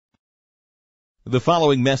The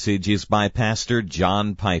following message is by Pastor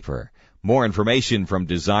John Piper. More information from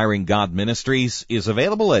Desiring God Ministries is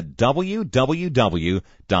available at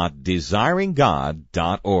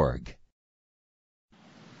www.desiringgod.org.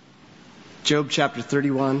 Job chapter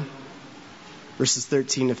 31, verses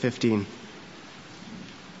 13 to 15.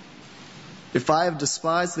 If I have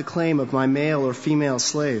despised the claim of my male or female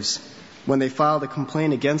slaves when they filed a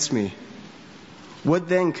complaint against me, what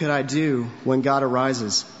then could I do when God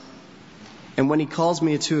arises? And when he calls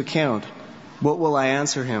me to account, what will I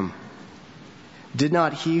answer him? Did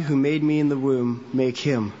not he who made me in the womb make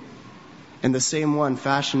him, and the same one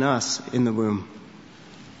fashion us in the womb?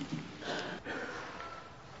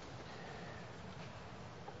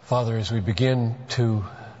 Father, as we begin to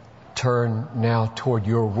turn now toward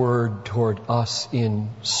your word, toward us in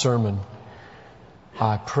sermon,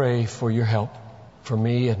 I pray for your help, for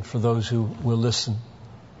me and for those who will listen.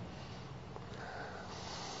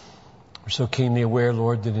 We're so keenly aware,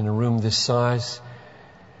 Lord, that in a room this size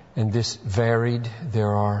and this varied,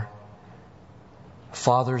 there are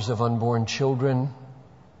fathers of unborn children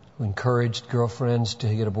who encouraged girlfriends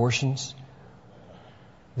to get abortions.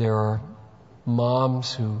 There are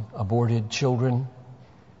moms who aborted children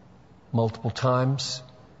multiple times.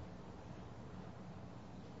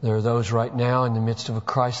 There are those right now in the midst of a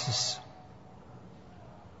crisis.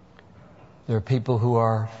 There are people who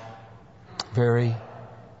are very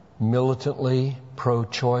militantly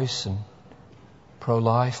pro-choice and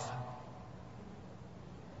pro-life.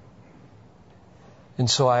 And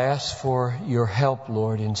so I ask for your help,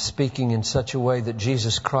 Lord, in speaking in such a way that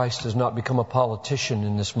Jesus Christ does not become a politician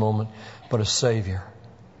in this moment, but a Savior.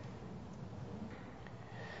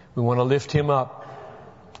 We want to lift him up.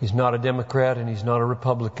 He's not a Democrat and he's not a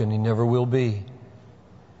Republican. He never will be.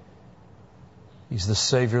 He's the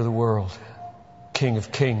Savior of the world, King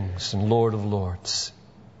of kings and Lord of lords.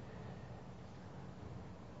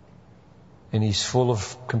 And he's full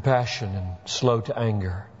of compassion and slow to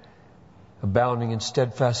anger, abounding in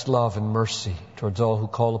steadfast love and mercy towards all who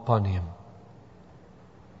call upon him.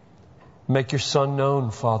 Make your Son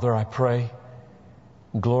known, Father, I pray.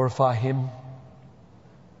 Glorify him.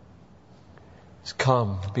 He's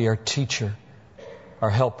come to be our teacher, our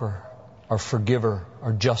helper, our forgiver,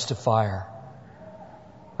 our justifier,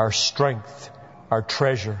 our strength, our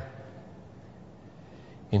treasure.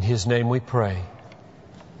 In his name we pray.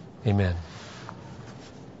 Amen.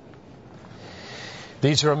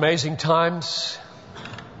 These are amazing times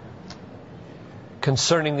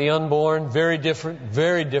concerning the unborn. Very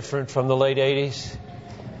different from the late 80s.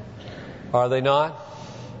 Are they not?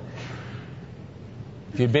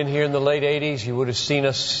 If you'd been here in the late 80s, you would have seen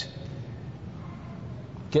us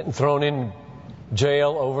getting thrown in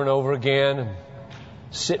jail over and over again and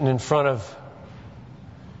sitting in front of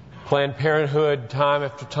Planned Parenthood time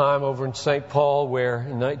after time over in St. Paul, where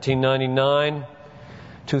in 1999,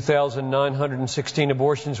 2,916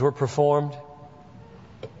 abortions were performed.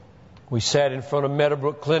 We sat in front of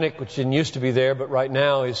Meadowbrook Clinic, which didn't used to be there, but right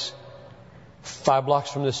now is 5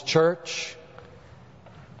 blocks from this church,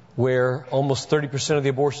 where almost 30% of the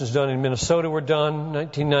abortions done in Minnesota were done.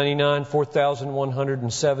 1999,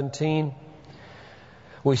 4,117.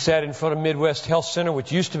 We sat in front of Midwest Health Center,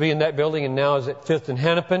 which used to be in that building and now is at 5th and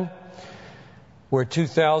Hennepin, where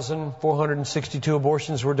 2,462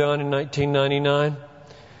 abortions were done in 1999.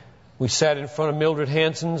 We sat in front of Mildred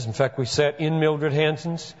Hanson's. In fact, we sat in Mildred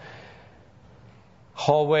Hanson's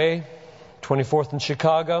hallway, 24th in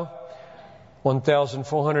Chicago.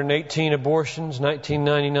 1,418 abortions,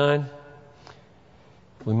 1999.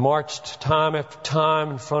 We marched time after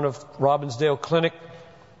time in front of Robbinsdale Clinic.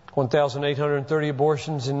 1,830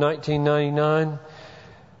 abortions in 1999.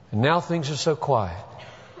 And now things are so quiet.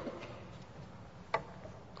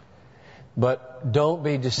 But don't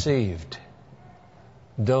be deceived.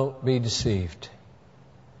 Don't be deceived.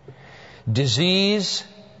 Disease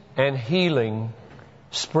and healing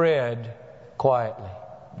spread quietly.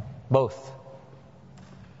 Both.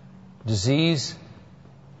 Disease,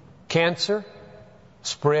 cancer,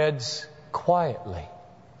 spreads quietly.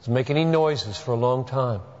 Doesn't make any noises for a long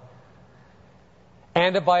time.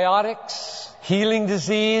 Antibiotics, healing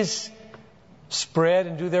disease, spread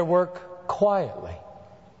and do their work quietly.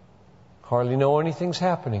 Hardly know anything's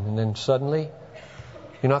happening, and then suddenly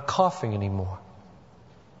you're not coughing anymore.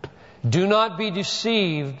 Do not be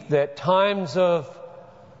deceived that times of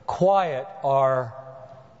quiet are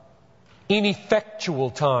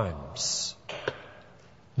ineffectual times.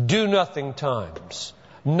 Do nothing times.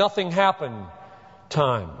 Nothing happen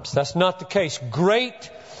times. That's not the case.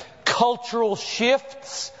 Great cultural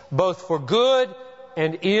shifts, both for good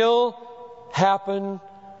and ill, happen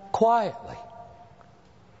quietly.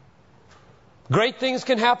 Great things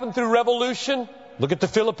can happen through revolution. Look at the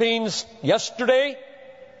Philippines yesterday.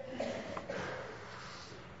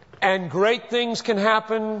 And great things can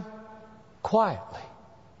happen quietly.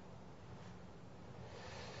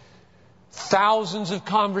 Thousands of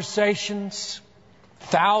conversations,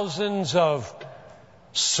 thousands of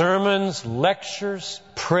sermons, lectures,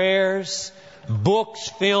 prayers, books,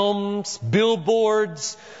 films,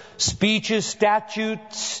 billboards, speeches,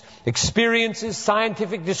 statutes, experiences,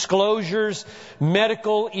 scientific disclosures,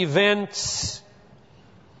 medical events.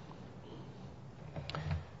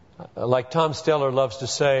 Like Tom Steller loves to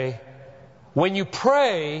say, when you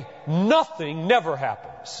pray, nothing never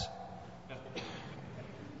happens.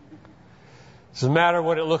 Doesn't matter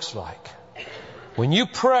what it looks like. When you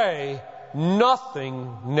pray,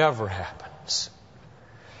 nothing never happens.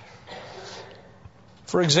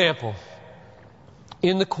 For example,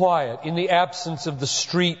 in the quiet, in the absence of the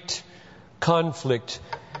street conflict,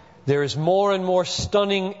 there is more and more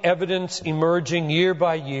stunning evidence emerging year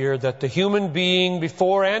by year that the human being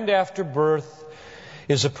before and after birth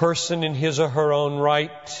is a person in his or her own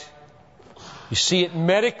right. You see it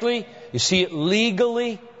medically, you see it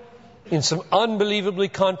legally, in some unbelievably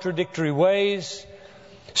contradictory ways.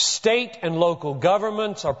 State and local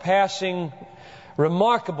governments are passing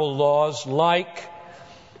remarkable laws, like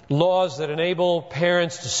laws that enable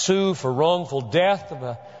parents to sue for wrongful death of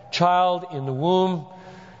a child in the womb,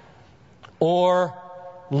 or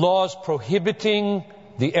laws prohibiting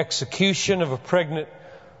the execution of a pregnant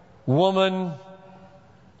woman.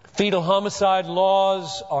 Fetal homicide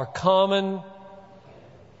laws are common.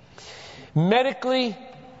 Medically,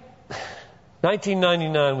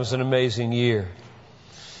 1999 was an amazing year.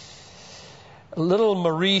 Little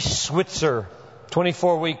Marie Switzer,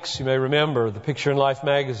 24 weeks, you may remember, the Picture in Life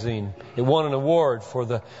magazine. It won an award for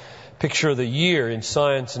the Picture of the Year in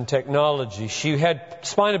Science and Technology. She had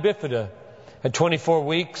spina bifida at 24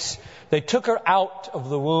 weeks. They took her out of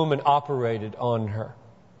the womb and operated on her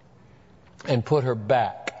and put her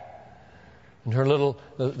back. And her little,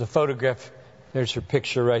 the photograph, there's her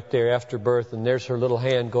picture right there after birth, and there's her little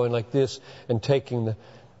hand going like this and taking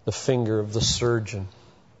the finger of the surgeon.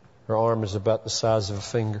 Her arm is about the size of a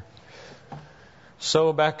finger.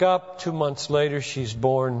 So back up, 2 months later, she's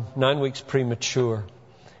born, 9 weeks premature,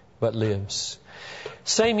 but lives.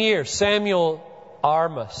 Same year, Samuel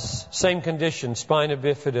Armas, same condition, spina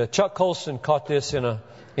bifida. Chuck Colson caught this in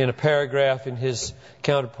a paragraph in his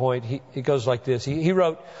counterpoint. He goes like this. He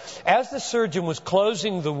wrote, as the surgeon was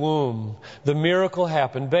closing the womb, the miracle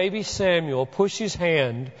happened. Baby Samuel pushed his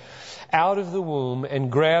hand out of the womb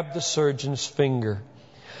and grabbed the surgeon's finger.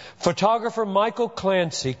 Photographer Michael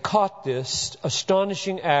Clancy caught this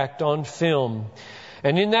astonishing act on film.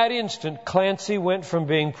 And in that instant, Clancy went from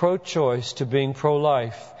being pro-choice to being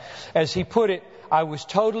pro-life. As he put it, I was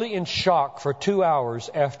totally in shock for 2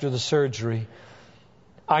 hours after the surgery.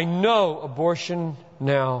 I know abortion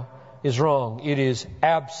now is wrong. It is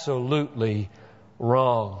absolutely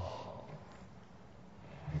wrong.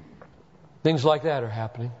 Things like that are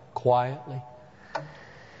happening quietly.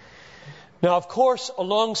 Now, of course,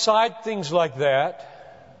 alongside things like that,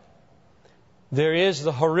 there is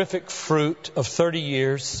the horrific fruit of 30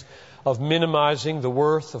 years of minimizing the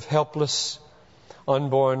worth of helpless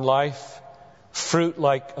unborn life. Fruit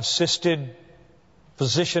like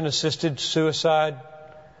physician-assisted suicide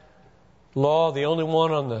law, the only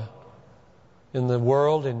one in the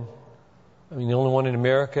world, the only one in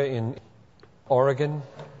America, in Oregon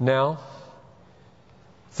now.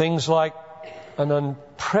 Things like an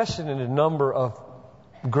unprecedented number of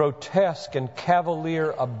grotesque and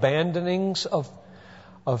cavalier abandonings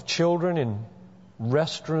of children in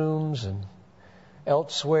restrooms and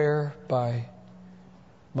elsewhere by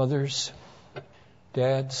mothers,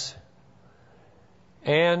 dads,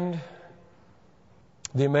 and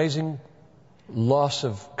the amazing loss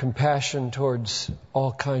of compassion towards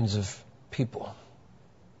all kinds of people.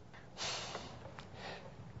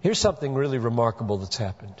 Here's something really remarkable that's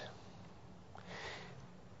happened.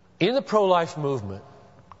 In the pro-life movement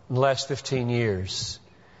in the last 15 years,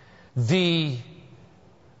 the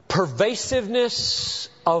pervasiveness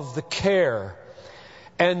of the care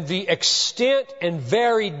and the extent and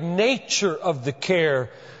varied nature of the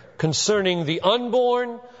care concerning the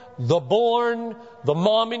unborn, the born, the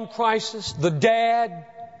mom in crisis, the dad,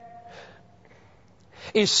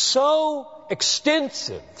 is so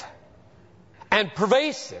extensive and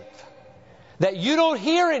pervasive that you don't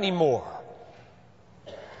hear anymore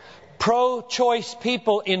pro-choice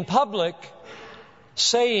people in public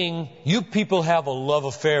saying, you people have a love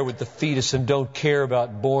affair with the fetus and don't care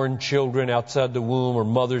about born children outside the womb or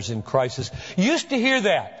mothers in crisis. You used to hear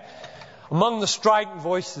that among the strident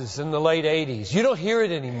voices in the late 80s. You don't hear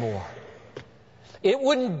it anymore. It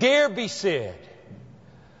wouldn't dare be said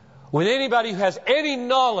with anybody who has any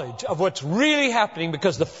knowledge of what's really happening,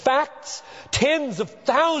 because the facts, tens of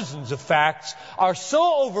thousands of facts, are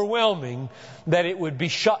so overwhelming that it would be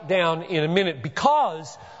shut down in a minute.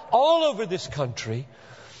 Because all over this country,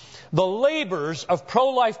 the labors of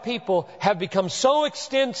pro-life people have become so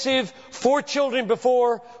extensive: 4 children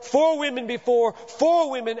before, 4 women before, 4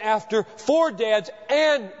 women after, 4 dads,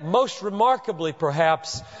 and most remarkably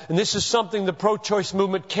perhaps, and this is something the pro-choice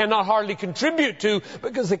movement cannot hardly contribute to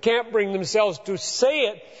because they can't bring themselves to say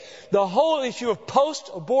it, the whole issue of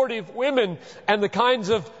post-abortive women and the kinds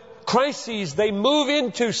of crises they move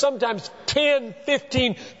into sometimes 10,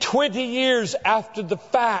 15, 20 years after the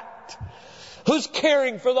fact. Who's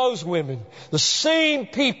caring for those women? The same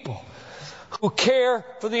people who care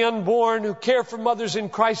for the unborn, who care for mothers in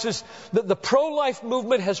crisis. That the pro-life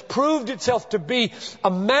movement has proved itself to be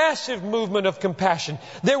a massive movement of compassion.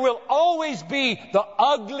 There will always be the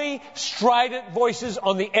ugly, strident voices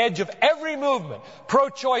on the edge of every movement,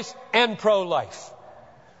 pro-choice and pro-life.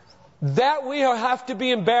 That we have to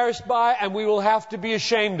be embarrassed by and we will have to be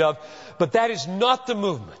ashamed of. But that is not the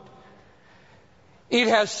movement. It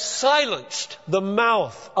has silenced the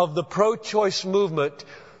mouth of the pro-choice movement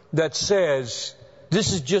that says,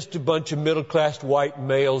 this is just a bunch of middle-class white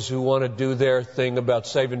males who want to do their thing about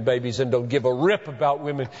saving babies and don't give a rip about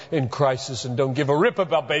women in crisis and don't give a rip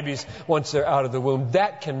about babies once they're out of the womb.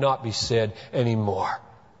 That cannot be said anymore.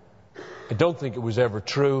 I don't think it was ever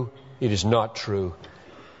true. It is not true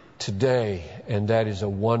today, and that is a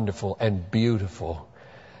wonderful and beautiful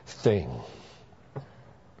thing.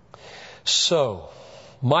 So,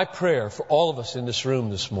 my prayer for all of us in this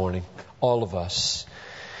room this morning, all of us,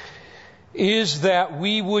 is that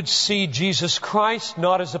we would see Jesus Christ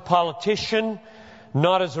not as a politician,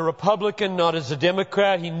 not as a Republican, not as a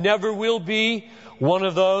Democrat. He never will be one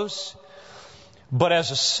of those, but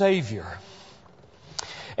as a Savior.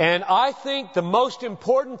 And I think the most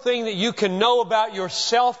important thing that you can know about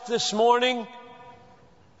yourself this morning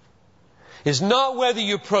is not whether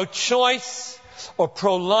you're pro-choice or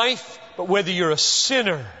pro-life, but whether you're a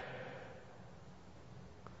sinner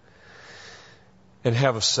and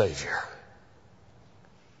have a Savior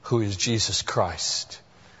who is Jesus Christ,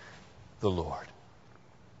 the Lord.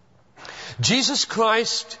 Jesus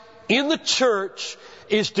Christ in the church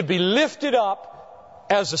is to be lifted up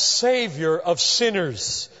as a Savior of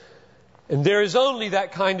sinners. And there is only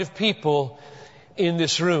that kind of people in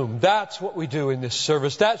this room. That's what we do in this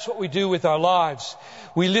service. That's what we do with our lives.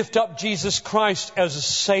 We lift up Jesus Christ as a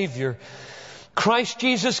Savior. Christ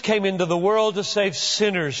Jesus came into the world to save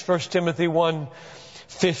sinners, 1 Timothy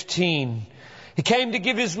 1:15. He came to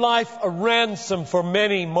give His life a ransom for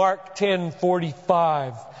many, Mark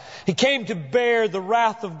 10:45. He came to bear the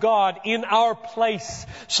wrath of God in our place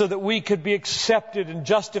so that we could be accepted and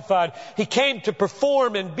justified. He came to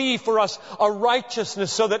perform and be for us a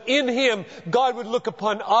righteousness so that in Him God would look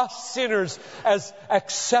upon us sinners as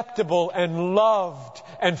acceptable and loved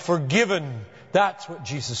and forgiven. That's what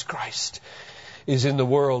Jesus Christ is in the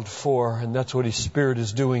world for, and that's what His Spirit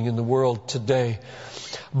is doing in the world today.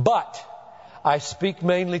 But I speak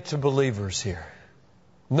mainly to believers here.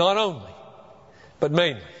 Not only, but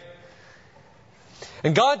mainly.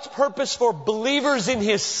 And God's purpose for believers in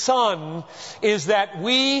His Son is that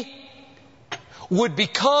we would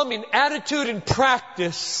become in attitude and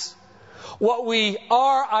practice what we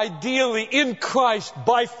are ideally in Christ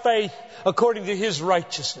by faith according to His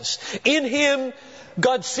righteousness. In Him,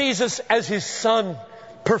 God sees us as His Son,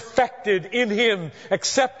 perfected in Him,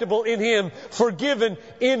 acceptable in Him, forgiven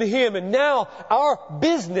in Him. And now our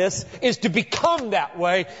business is to become that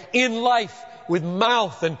way in life, with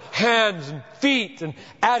mouth and hands and feet and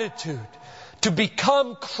attitude. To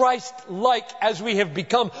become Christ-like as we have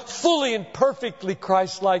become fully and perfectly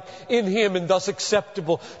Christ-like in Him and thus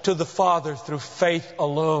acceptable to the Father through faith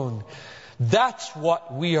alone. That's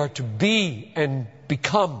what we are to be and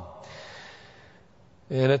become.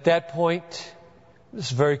 And at that point,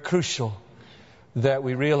 it's very crucial that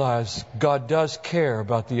we realize God does care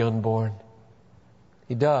about the unborn.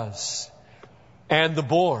 He does. And the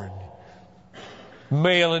born.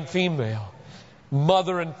 Male and female.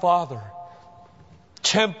 Mother and father.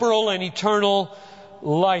 Temporal and eternal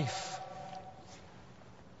life.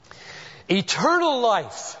 Eternal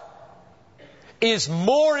life is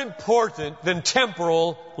more important than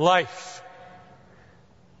temporal life.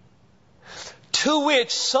 To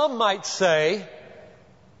which some might say,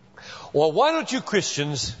 well, why don't you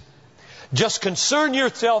Christians just concern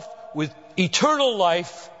yourself with eternal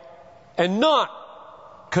life and not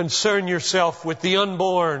concern yourself with the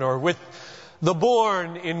unborn or with the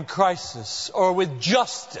born in crisis or with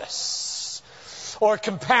justice or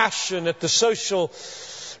compassion at the social,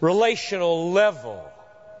 relational level.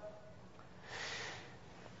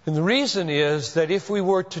 And the reason is that if we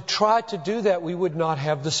were to try to do that, we would not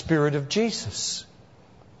have the Spirit of Jesus.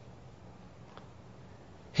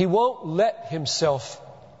 He won't let Himself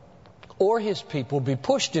or His people be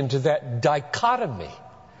pushed into that dichotomy.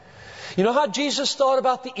 You know how Jesus thought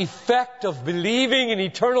about the effect of believing in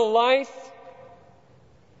eternal life?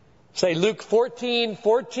 Say Luke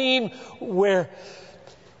 14:14, where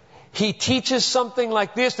He teaches something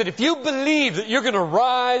like this, that if you believe that you're going to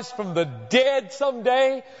rise from the dead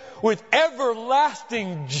someday with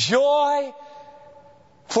everlasting joy,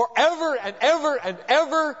 forever and ever and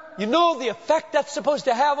ever, you know the effect that's supposed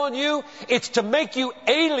to have on you? It's to make you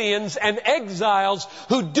aliens and exiles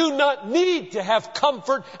who do not need to have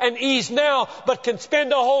comfort and ease now, but can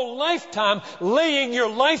spend a whole lifetime laying your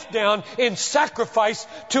life down in sacrifice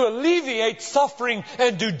to alleviate suffering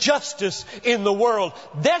and do justice in the world.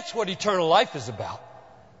 That's what eternal life is about.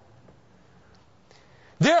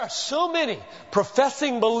 There are so many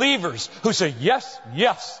professing believers who say yes,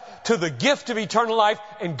 yes, to the gift of eternal life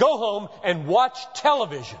and go home and watch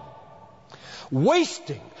television.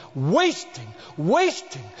 Wasting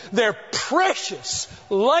their precious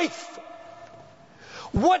life.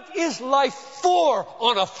 What is life for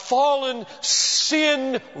on a fallen,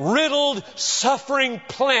 sin-riddled, suffering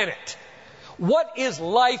planet? What is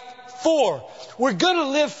life for? We're going to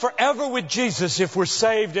live forever with Jesus if we're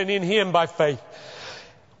saved and in Him by faith.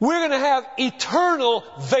 We're going to have eternal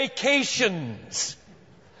vacations.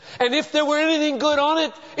 And if there were anything good on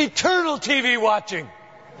it, eternal TV watching.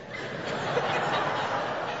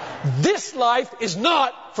 This life is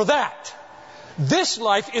not for that. This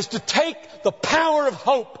life is to take the power of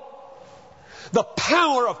hope,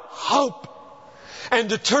 and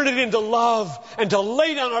to turn it into love and to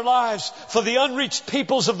lay down our lives for the unreached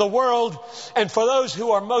peoples of the world and for those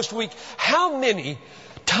who are most weak. How many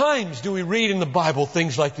times do we read in the Bible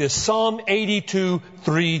things like this? Psalm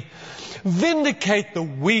 82:3. Vindicate the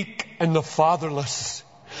weak and the fatherless.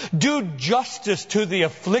 Do justice to the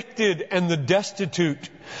afflicted and the destitute.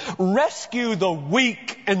 Rescue the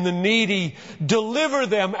weak and the needy. Deliver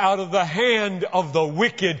them out of the hand of the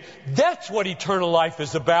wicked. That's what eternal life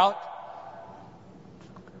is about.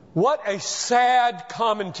 What a sad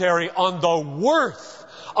commentary on the worth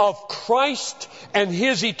of Christ and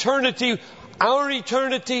His eternity, our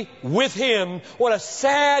eternity with Him. What a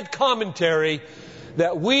sad commentary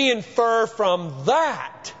that we infer from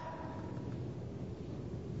that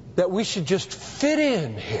we should just fit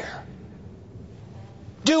in here.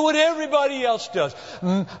 Do what everybody else does.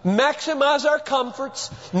 Maximize our comforts,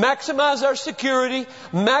 maximize our security,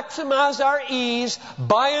 maximize our ease,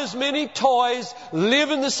 buy as many toys,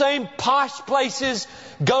 live in the same posh places,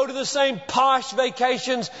 go to the same posh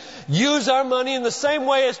vacations, use our money in the same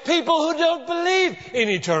way as people who don't believe in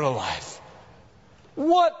eternal life.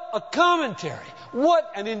 What a commentary.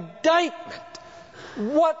 What an indictment.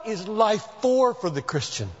 What is life for the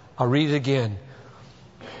Christian? I'll read it again.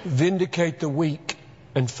 Vindicate the weak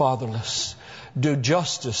and fatherless. Do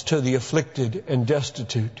justice to the afflicted and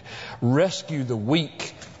destitute. Rescue the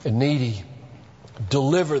weak and needy.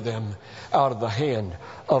 Deliver them out of the hand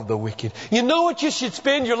of the wicked. You know what you should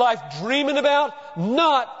spend your life dreaming about?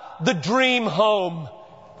 Not the dream home.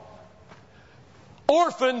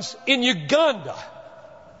 Orphans in Uganda.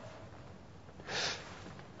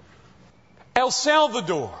 El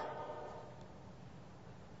Salvador.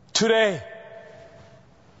 Today.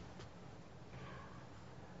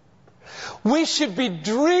 We should be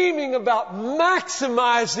dreaming about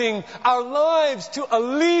maximizing our lives to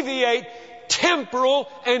alleviate temporal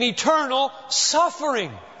and eternal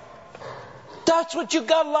suffering. That's what you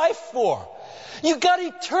got life for. You got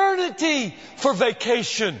eternity for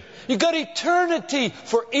vacation. You got eternity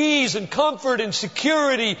for ease and comfort and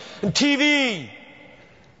security and TV.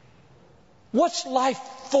 What's life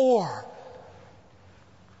for?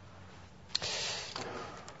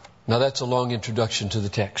 Now that's a long introduction to the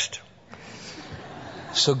text.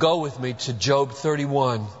 So go with me to Job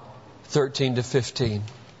 31, 13 to 15.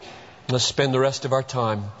 Let's spend the rest of our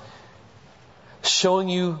time showing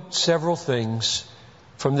you several things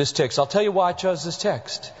from this text. I'll tell you why I chose this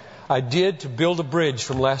text. I did to build a bridge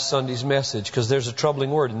from last Sunday's message, because there's a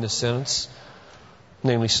troubling word in this sentence,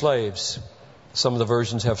 namely slaves. Some of the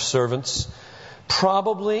versions have servants.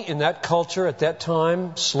 Probably in that culture at that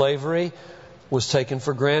time, slavery was taken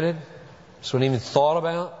for granted. It's not even thought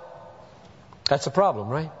about. That's a problem,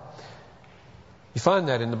 right? You find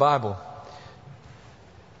that in the Bible.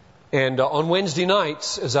 And on Wednesday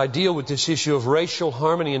nights, as I deal with this issue of racial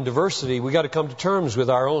harmony and diversity, we got to come to terms with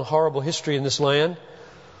our own horrible history in this land,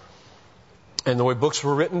 and the way books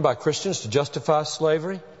were written by Christians to justify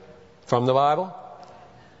slavery from the Bible.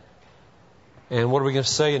 And what are we going to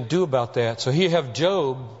say and do about that? So here you have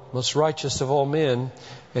Job, most righteous of all men,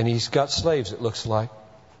 and he's got slaves, it looks like.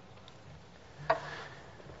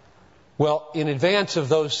 Well, in advance of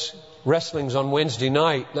those wrestlings on Wednesday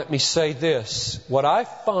night, let me say this. What I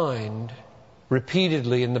find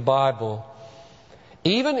repeatedly in the Bible,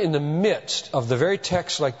 even in the midst of the very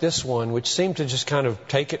texts like this one, which seem to just kind of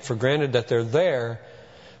take it for granted that they're there,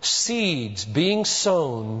 seeds being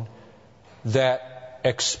sown that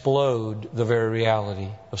explode the very reality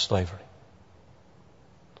of slavery.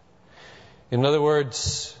 In other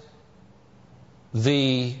words,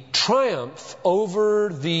 the triumph over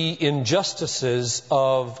the injustices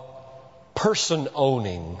of person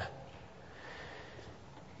owning.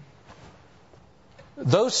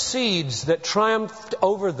 Those seeds that triumphed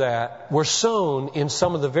over that were sown in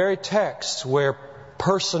some of the very texts where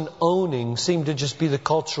person owning seemed to just be the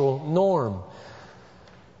cultural norm.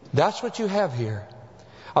 That's what you have here.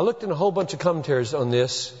 I looked in a whole bunch of commentaries on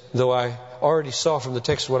this, though I already saw from the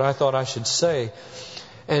text what I thought I should say.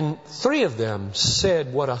 And 3 of them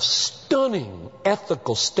said what a stunning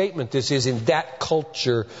ethical statement this is in that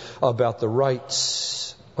culture about the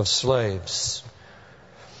rights of slaves.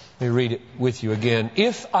 Let me read it with you again.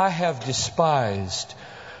 If I have despised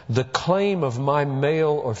the claim of my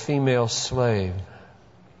male or female slave,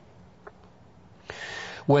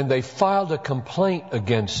 when they filed a complaint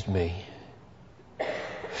against me,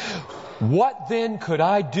 what then could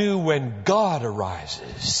I do when God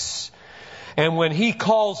arises? And when He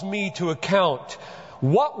calls me to account,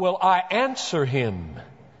 what will I answer Him?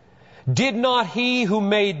 Did not He who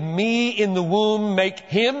made me in the womb make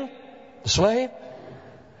him, the slave?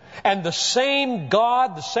 And the same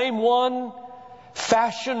God, the same one,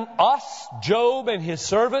 fashion us, Job and his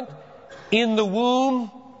servant, in the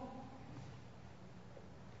womb?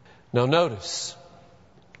 Now notice,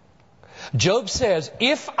 Job says,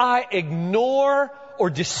 if I ignore or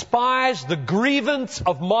despise the grievance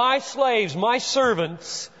of my slaves, my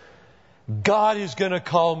servants, God is going to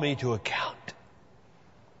call me to account.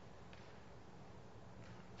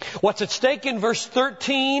 What's at stake in verse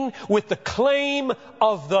 13 with the claim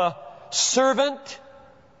of the servant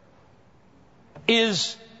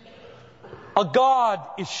is a God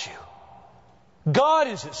issue. God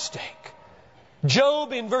is at stake.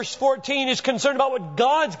 Job in verse 14 is concerned about what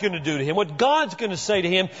God's going to do to him, what God's going to say to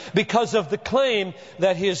him because of the claim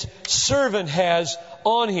that his servant has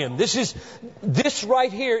on him. This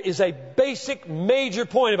right here is a basic major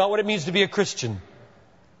point about what it means to be a Christian.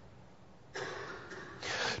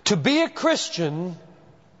 To be a Christian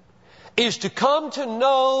is to come to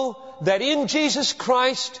know that in Jesus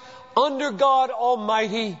Christ, under God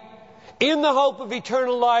Almighty, in the hope of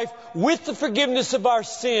eternal life, with the forgiveness of our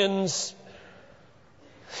sins,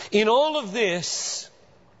 in all of this,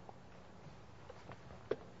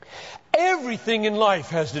 everything in life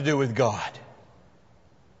has to do with God.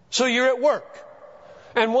 So you're at work,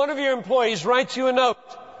 and one of your employees writes you a note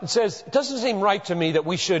and says, it doesn't seem right to me that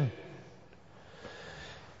we should...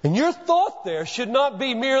 And your thought there should not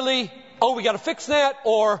be merely, oh, we got to fix that,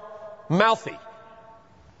 or mouthy.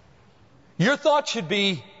 Your thought should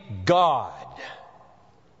be, God.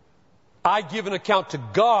 I give an account to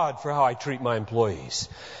God for how I treat my employees.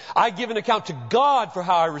 I give an account to God for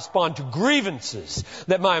how I respond to grievances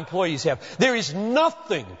that my employees have. There is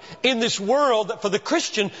nothing in this world that for the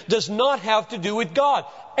Christian does not have to do with God.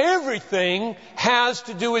 Everything has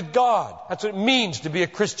to do with God. That's what it means to be a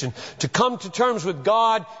Christian. To come to terms with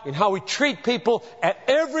God in how we treat people at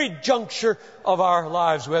every juncture of our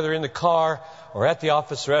lives, whether in the car or at the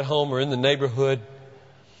office or at home or in the neighborhood.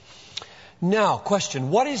 Now, question,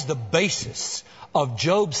 what is the basis of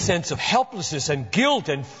Job's sense of helplessness and guilt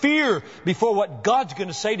and fear before what God's going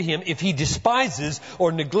to say to him if he despises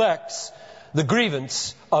or neglects the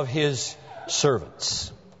grievance of his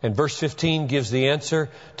servants? And verse 15 gives the answer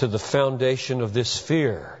to the foundation of this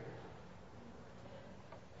fear.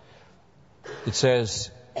 It says,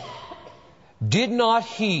 did not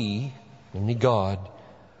He, only God,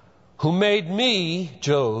 who made me,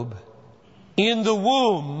 Job, in the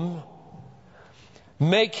womb,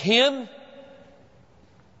 make him,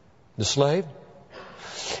 the slave,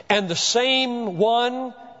 and the same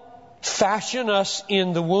one fashion us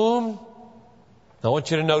in the womb? I want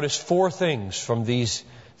you to notice 4 things from these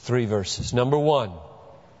 3 verses. Number 1,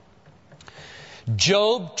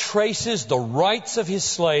 Job traces the rights of his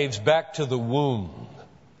slaves back to the womb.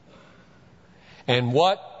 And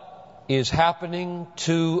what is happening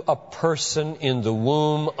to a person in the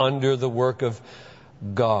womb under the work of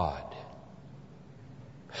God.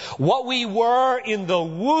 What we were in the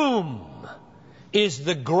womb is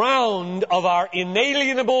the ground of our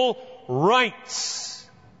inalienable rights.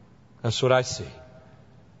 That's what I see.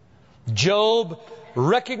 Job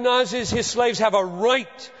recognizes his slaves have a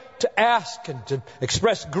right to ask and to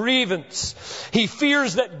express grievance. He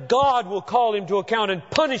fears that God will call him to account and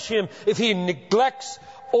punish him if he neglects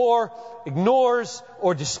or ignores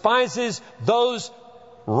or despises those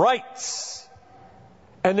rights.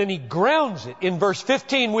 And then he grounds it in verse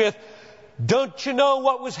 15 with, don't you know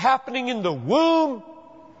what was happening in the womb?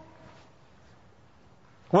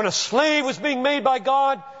 When a slave was being made by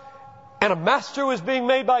God and a master was being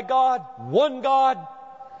made by God, one God.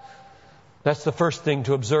 That's the first thing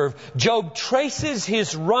to observe. Job traces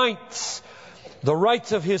his rights, the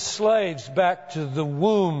rights of his slaves, back to the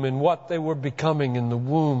womb and what they were becoming in the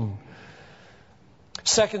womb.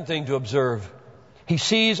 Second thing to observe, he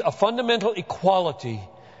sees a fundamental equality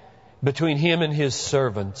between him and his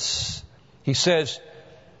servants. He says,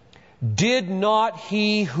 did not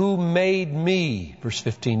he who made me, verse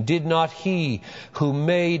 15, did not he who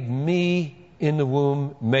made me in the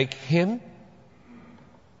womb make him?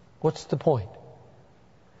 What's the point?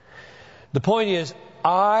 The point is,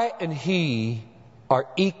 I and he are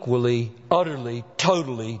equally, utterly,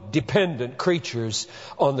 totally dependent creatures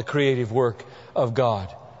on the creative work of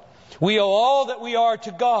God. We owe all that we are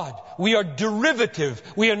to God. We are derivative.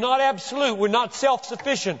 We are not absolute. We're not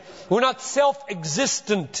self-sufficient. We're not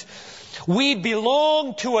self-existent. We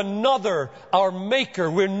belong to another, our Maker.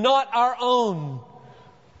 We're not our own.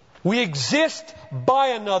 We exist by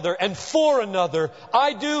another and for another.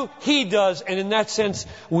 I do, he does. And in that sense,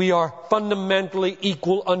 we are fundamentally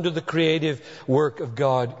equal under the creative work of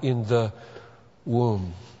God in the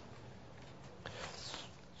womb.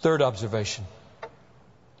 Third observation.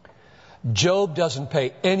 Job doesn't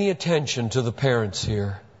pay any attention to the parents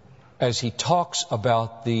here as he talks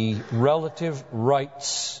about the relative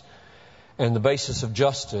rights and the basis of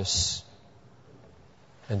justice.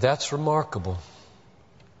 And that's remarkable.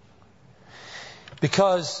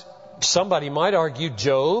 Because somebody might argue,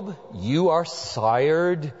 Job, you are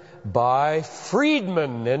sired by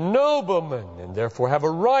freedmen and noblemen and therefore have a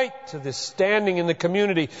right to this standing in the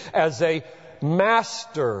community as a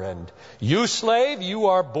master. And you, slave, you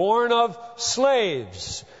are born of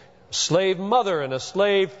slaves, slave mother and a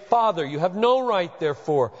slave father. You have no right,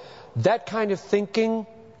 therefore. That kind of thinking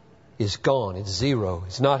is gone. It's zero.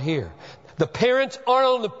 It's not here. The parents aren't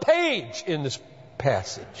on the page in this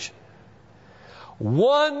passage.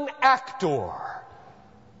 One actor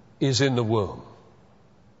is in the womb.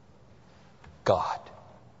 God.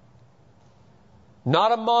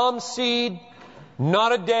 Not a mom's seed,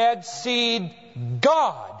 not a dad's seed.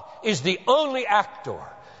 God is the only actor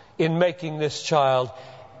in making this child,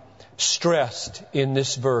 stressed in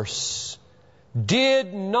this verse.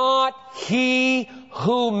 Did not he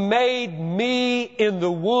who made me in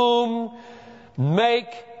the womb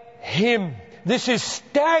make him? This is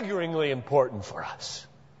staggeringly important for us.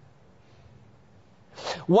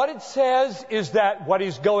 What it says is that what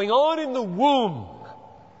is going on in the womb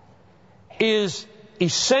is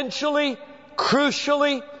essentially,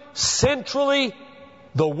 crucially, centrally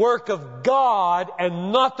the work of God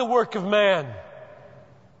and not the work of man.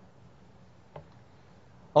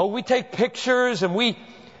 Oh, we take pictures and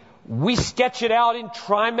we sketch it out in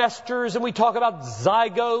trimesters and we talk about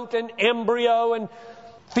zygote and embryo and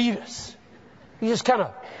fetus. We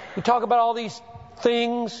talk about all these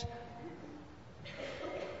things.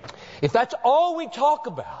 If that's all we talk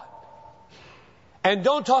about, and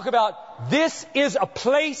don't talk about this is a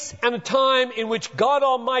place and a time in which God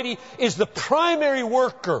Almighty is the primary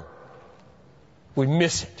worker, we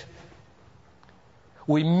miss it.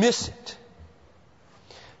 We miss it.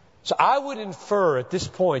 So I would infer at this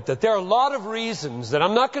point that there are a lot of reasons that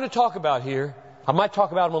I'm not going to talk about here. I might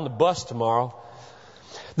talk about them on the bus tomorrow.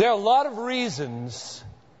 There are a lot of reasons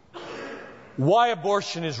why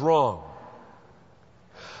abortion is wrong.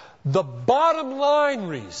 The bottom line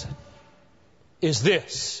reason is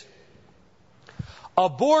this.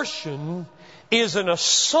 Abortion is an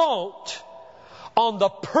assault on the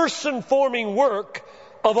person-forming work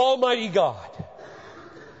of Almighty God.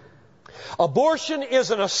 Abortion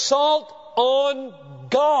is an assault on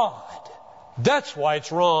God. That's why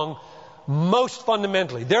it's wrong most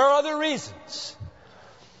fundamentally. There are other reasons.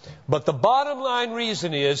 But the bottom line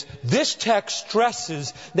reason is this text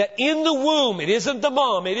stresses that in the womb, it isn't the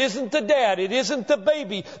mom, it isn't the dad, it isn't the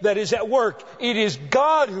baby that is at work. It is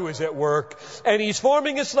God who is at work. And He's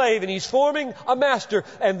forming a slave and He's forming a master.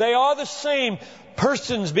 And they are the same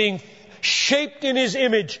persons being shaped in His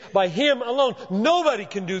image by Him alone. Nobody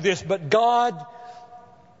can do this but God.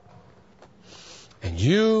 And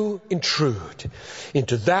you intrude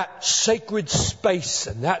into that sacred space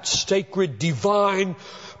and that sacred divine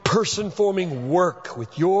person-forming work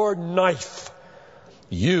with your knife.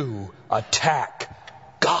 You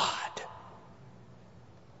attack God.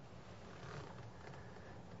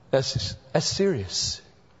 That's serious.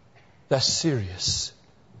 That's serious.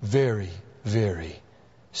 Very, very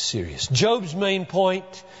serious. Job's main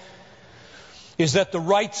point is that the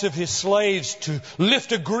rights of his slaves to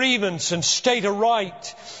lift a grievance and state a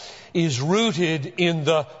right is rooted in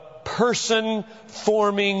the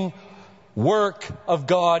person-forming work of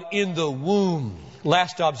God in the womb.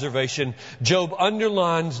 Last observation, Job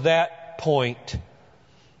underlines that point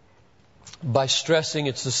by stressing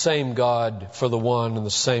it's the same God for the one and the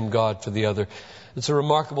same God for the other. It's a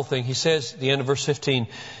remarkable thing. He says at the end of verse 15,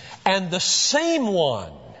 and the same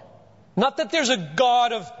one. Not that there's a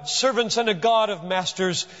God of servants and a God of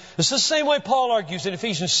masters. It's the same way Paul argues in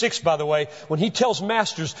Ephesians 6, by the way, when he tells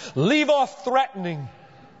masters, leave off threatening.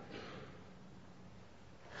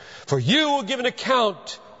 For you will give an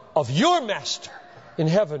account of your master in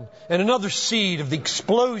heaven. And another seed of the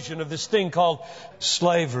explosion of this thing called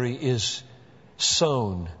slavery is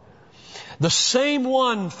sown. The same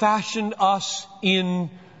one fashioned us in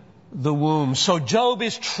the womb. So Job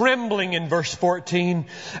is trembling in verse 14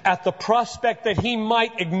 at the prospect that he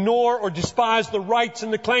might ignore or despise the rights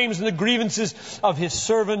and the claims and the grievances of his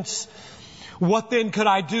servants. What then could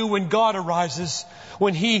I do when God arises?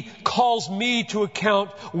 When He calls me to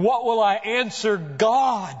account, what will I answer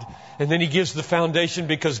God? And then he gives the foundation,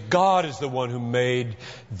 because God is the one who made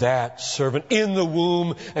that servant in the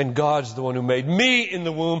womb, and God's the one who made me in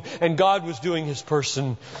the womb, and God was doing His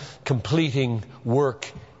person completing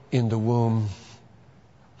work in the womb.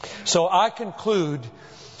 So I conclude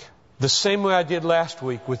the same way I did last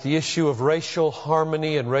week with the issue of racial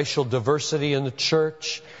harmony and racial diversity in the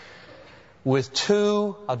church, with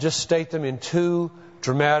two, I'll just state them in two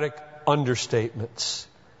dramatic understatements.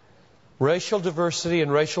 Racial diversity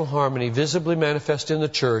and racial harmony visibly manifest in the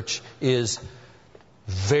church is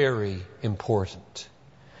very important.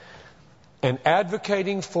 And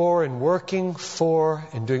advocating for and working for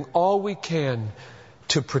and doing all we can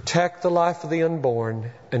to protect the life of the unborn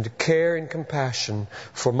and to care and compassion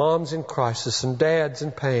for moms in crisis and dads in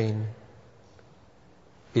pain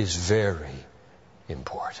is very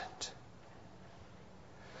important.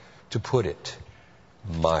 To put it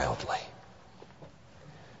mildly.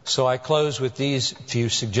 So I close with these few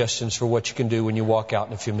suggestions for what you can do when you walk out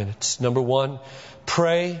in a few minutes. Number one,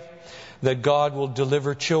 pray that God will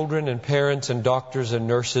deliver children and parents and doctors and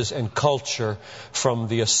nurses and culture from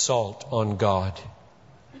the assault on God.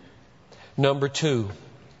 Number two,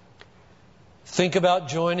 think about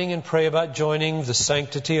joining and pray about joining the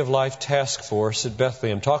Sanctity of Life Task Force at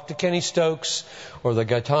Bethlehem. Talk to Kenny Stokes or the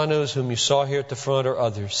Gaetanos whom you saw here at the front or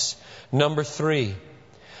others. Number three,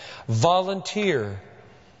 volunteer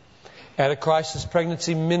at a crisis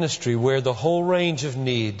pregnancy ministry where the whole range of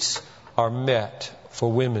needs are met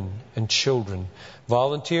for women and children.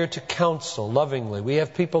 Volunteer to counsel lovingly. We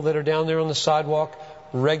have people that are down there on the sidewalk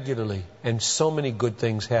regularly, and so many good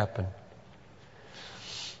things happen.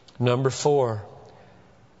 Number four,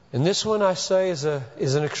 and this one I say is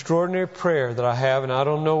an extraordinary prayer that I have, and I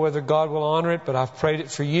don't know whether God will honor it, but I've prayed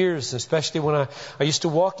it for years, especially when I used to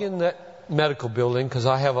walk in that medical building, because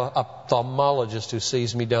I have a ophthalmologist who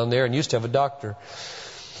sees me down there and used to have a doctor.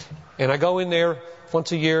 And I go in there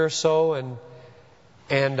once a year or so,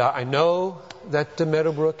 and I know that the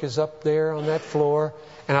Meadowbrook is up there on that floor,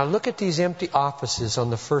 and I look at these empty offices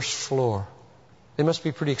on the first floor. They must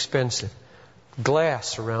be pretty expensive.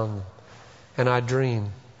 Glass around them. And I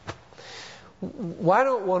dream, why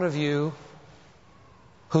don't one of you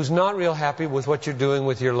who's not real happy with what you're doing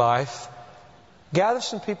with your life gather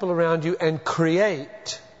some people around you and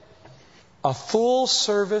create a full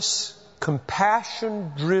service,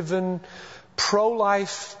 compassion-driven,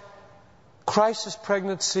 pro-life crisis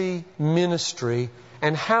pregnancy ministry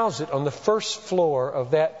and house it on the first floor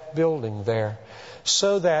of that building there,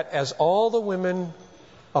 so that as all the women,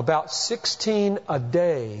 about 16 a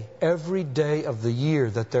day, every day of the year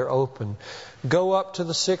that they're open, go up to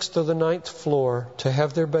the 6th or the 9th floor to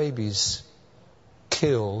have their babies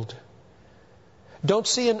killed. Don't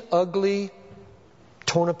see an ugly,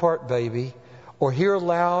 torn apart baby or hear a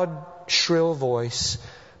loud, shrill voice,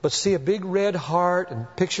 but see a big red heart and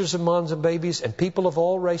pictures of moms and babies and people of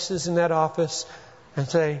all races in that office and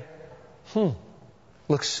say,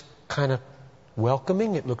 looks kind of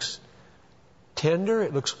welcoming, it looks tender,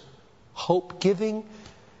 it looks hope-giving.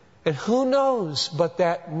 And who knows but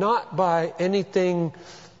that not by anything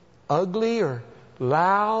ugly or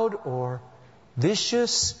loud or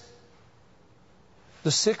vicious,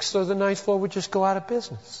 the 6th or the 9th floor would just go out of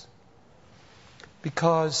business.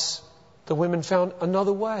 Because the women found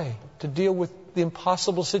another way to deal with the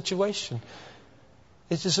impossible situation.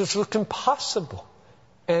 It just looked impossible.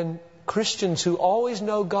 And Christians who always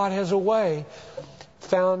know God has a way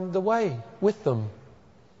found the way with them.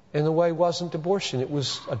 And the way wasn't abortion. It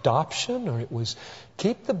was adoption, or it was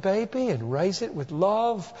keep the baby and raise it with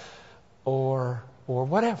love, or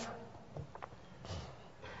whatever.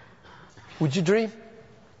 Would you dream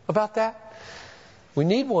about that? We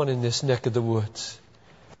need one in this neck of the woods.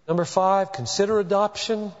 Number 5, consider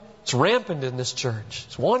adoption. It's rampant in this church.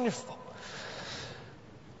 It's wonderful.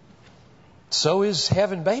 So is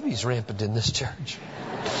having babies rampant in this church,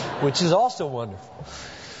 which is also wonderful.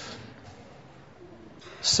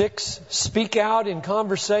 6, speak out in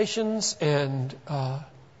conversations and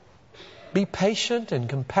be patient and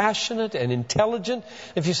compassionate and intelligent.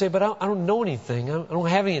 If you say, but I don't know anything, I don't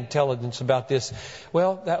have any intelligence about this.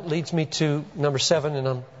 Well, that leads me to number 7,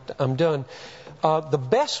 and I'm done. The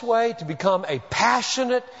best way to become a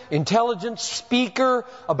passionate, intelligent speaker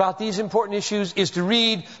about these important issues is to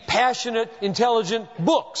read passionate, intelligent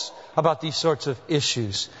books about these sorts of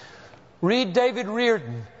issues. Read David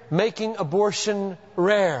Reardon, Making Abortion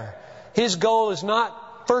Rare. His goal is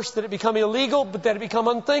not first that it become illegal, but that it become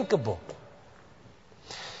unthinkable.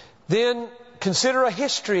 Then consider a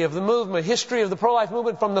history of the movement, history of the pro-life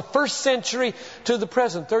movement from the 1st century to the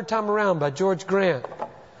present, Third Time Around by George Grant.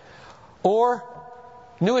 Or,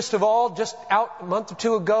 newest of all, just out a month or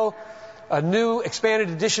 2 ago, a new expanded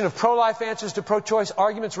edition of Pro-Life Answers to Pro-Choice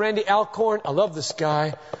Arguments. Randy Alcorn, I love this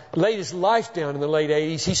guy, laid his life down in the late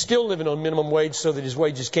 80s. He's still living on minimum wage so that his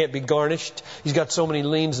wages can't be garnished. He's got so many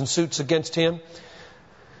liens and suits against him.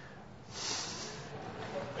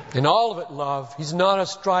 And all of it love. He's not a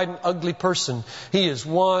strident, ugly person. He is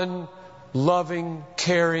one loving,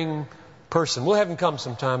 caring person. We'll have him come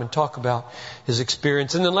sometime and talk about his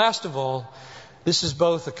experience. And then last of all, this is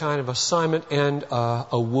both a kind of assignment and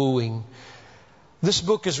a wooing. This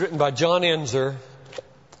book is written by John Enzer,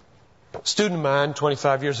 a student of mine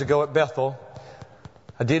 25 years ago at Bethel.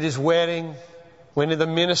 I did his wedding, went into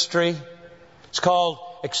the ministry. It's called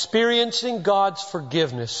Experiencing God's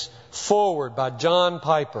Forgiveness, foreword by John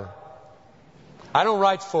Piper. I don't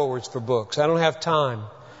write forewords for books. I don't have time.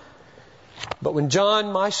 But when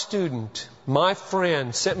John, my student, my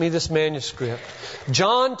friend, sent me this manuscript,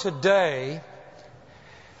 John today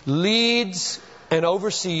leads and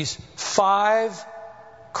oversees 5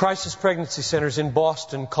 crisis pregnancy centers in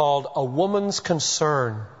Boston called A Woman's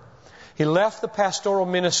Concern. He left the pastoral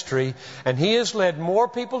ministry and he has led more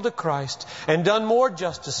people to Christ and done more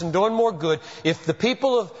justice and done more good. If the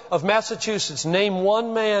people of Massachusetts name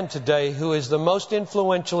one man today who is the most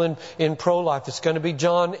influential in pro-life, it's going to be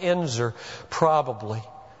John Enzer, probably.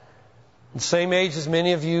 The same age as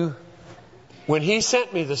many of you. When he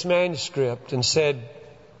sent me this manuscript and said,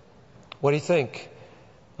 "What do you think?"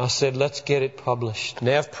 I said, "Let's get it published."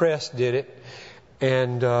 Nav Press did it.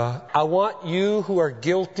 And I want you who are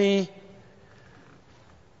guilty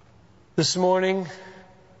this morning,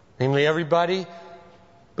 namely everybody,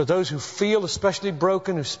 but those who feel especially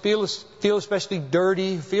broken, who feel especially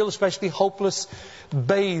dirty, who feel especially hopeless,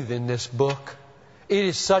 bathe in this book. It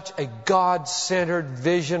is such a God-centered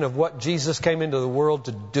vision of what Jesus came into the world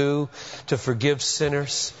to do, to forgive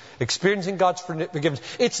sinners, experiencing God's forgiveness.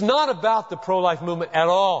 It's not about the pro-life movement at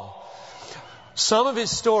all. Some of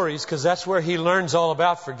his stories, because that's where he learns all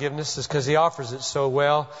about forgiveness, is because he offers it so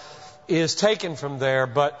well, is taken from there,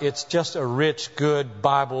 but it's just a rich, good,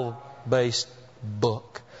 Bible-based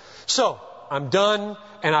book. So, I'm done,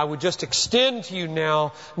 and I would just extend to you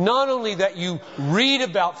now, not only that you read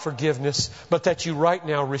about forgiveness, but that you right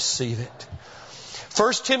now receive it.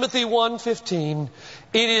 1 Timothy 1:15,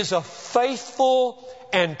 it is a faithful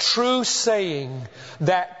and true saying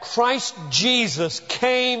that Christ Jesus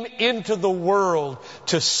came into the world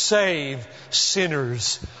to save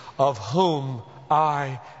sinners, of whom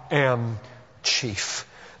I am chief.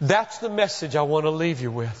 That's the message I want to leave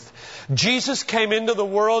you with. Jesus came into the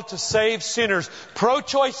world to save sinners.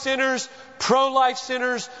 Pro-choice sinners, pro-life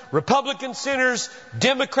sinners, Republican sinners,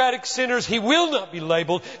 Democratic sinners. He will not be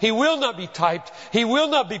labeled. He will not be typed. He will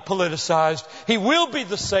not be politicized. He will be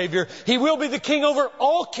the Savior. He will be the King over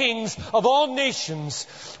all kings of all nations.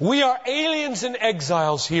 We are aliens and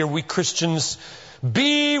exiles here, we Christians.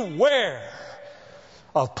 Beware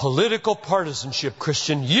of political partisanship,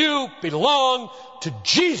 Christian. You belong to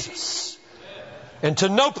Jesus and to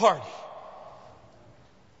no party.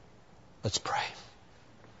 Let's pray.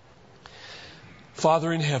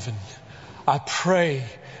 Father in heaven, I pray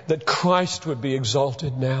that Christ would be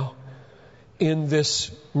exalted now in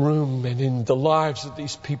this room and in the lives of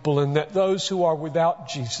these people, and that those who are without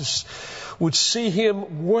Jesus would see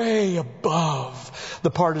Him way above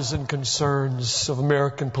the partisan concerns of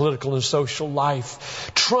American political and social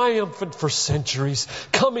life, triumphant for centuries,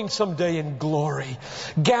 coming someday in glory,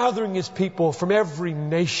 gathering His people from every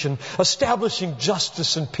nation, establishing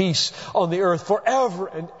justice and peace on the earth forever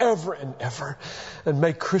and ever and ever. And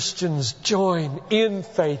may Christians join in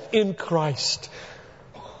faith in Christ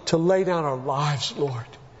to lay down our lives, Lord,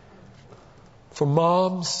 for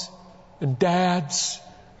moms and dads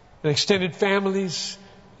and extended families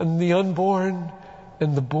and the unborn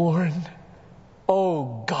and the born.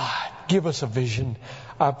 Oh God, give us a vision,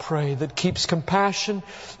 I pray, that keeps compassion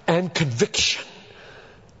and conviction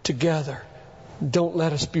together. Don't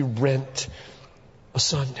let us be rent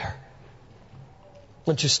asunder. Why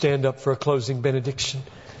don't you stand up for a closing benediction?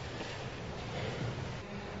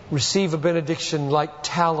 Receive a benediction like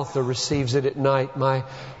Talitha receives it at night, my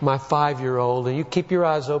 5-year-old. And you keep your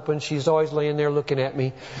eyes open. She's always laying there looking at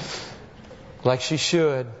me like she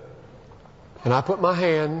should. And I put my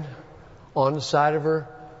hand on the side of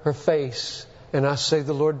her face, and I say,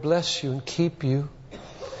 the Lord bless you and keep you.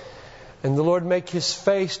 And the Lord make His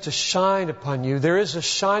face to shine upon you. There is a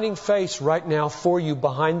shining face right now for you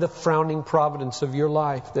behind the frowning providence of your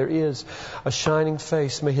life. There is a shining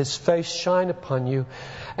face. May His face shine upon you.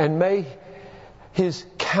 And may His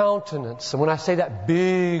countenance, and when I say that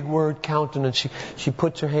big word countenance, she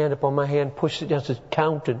puts her hand up on my hand, pushes it down, says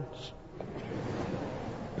countenance.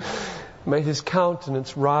 May His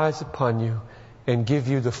countenance rise upon you and give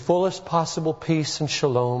you the fullest possible peace and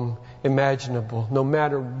shalom imaginable, no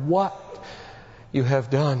matter what you have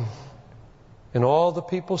done. And all the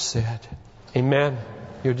people said, Amen.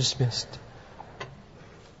 You're dismissed.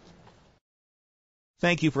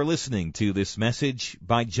 Thank you for listening to this message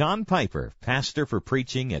by John Piper, pastor for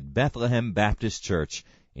preaching at Bethlehem Baptist Church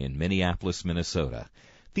in Minneapolis, Minnesota.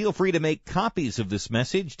 Feel free to make copies of this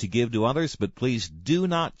message to give to others, but please do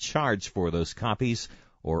not charge for those copies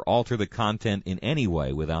or alter the content in any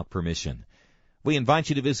way without permission. We invite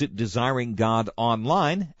you to visit Desiring God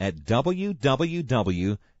online at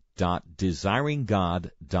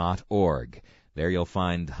www.desiringgod.org. There you'll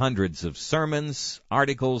find hundreds of sermons,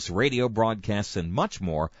 articles, radio broadcasts, and much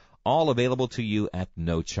more, all available to you at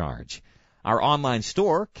no charge. Our online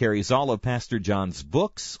store carries all of Pastor John's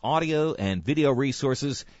books, audio, and video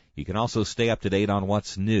resources. You can also stay up to date on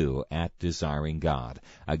what's new at Desiring God.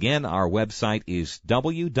 Again, our website is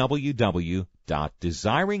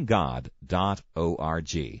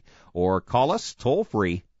www.desiringgod.org. Or call us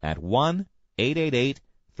toll-free at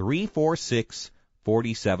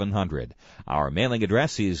 1-888-346-4700. Our mailing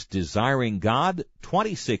address is Desiring God,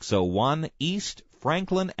 2601 East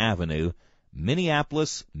Franklin Avenue,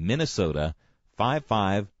 Minneapolis, Minnesota,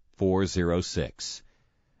 55406.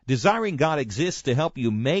 Desiring God exists to help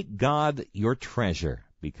you make God your treasure,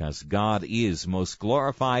 because God is most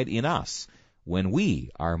glorified in us when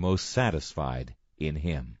we are most satisfied in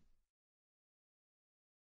Him.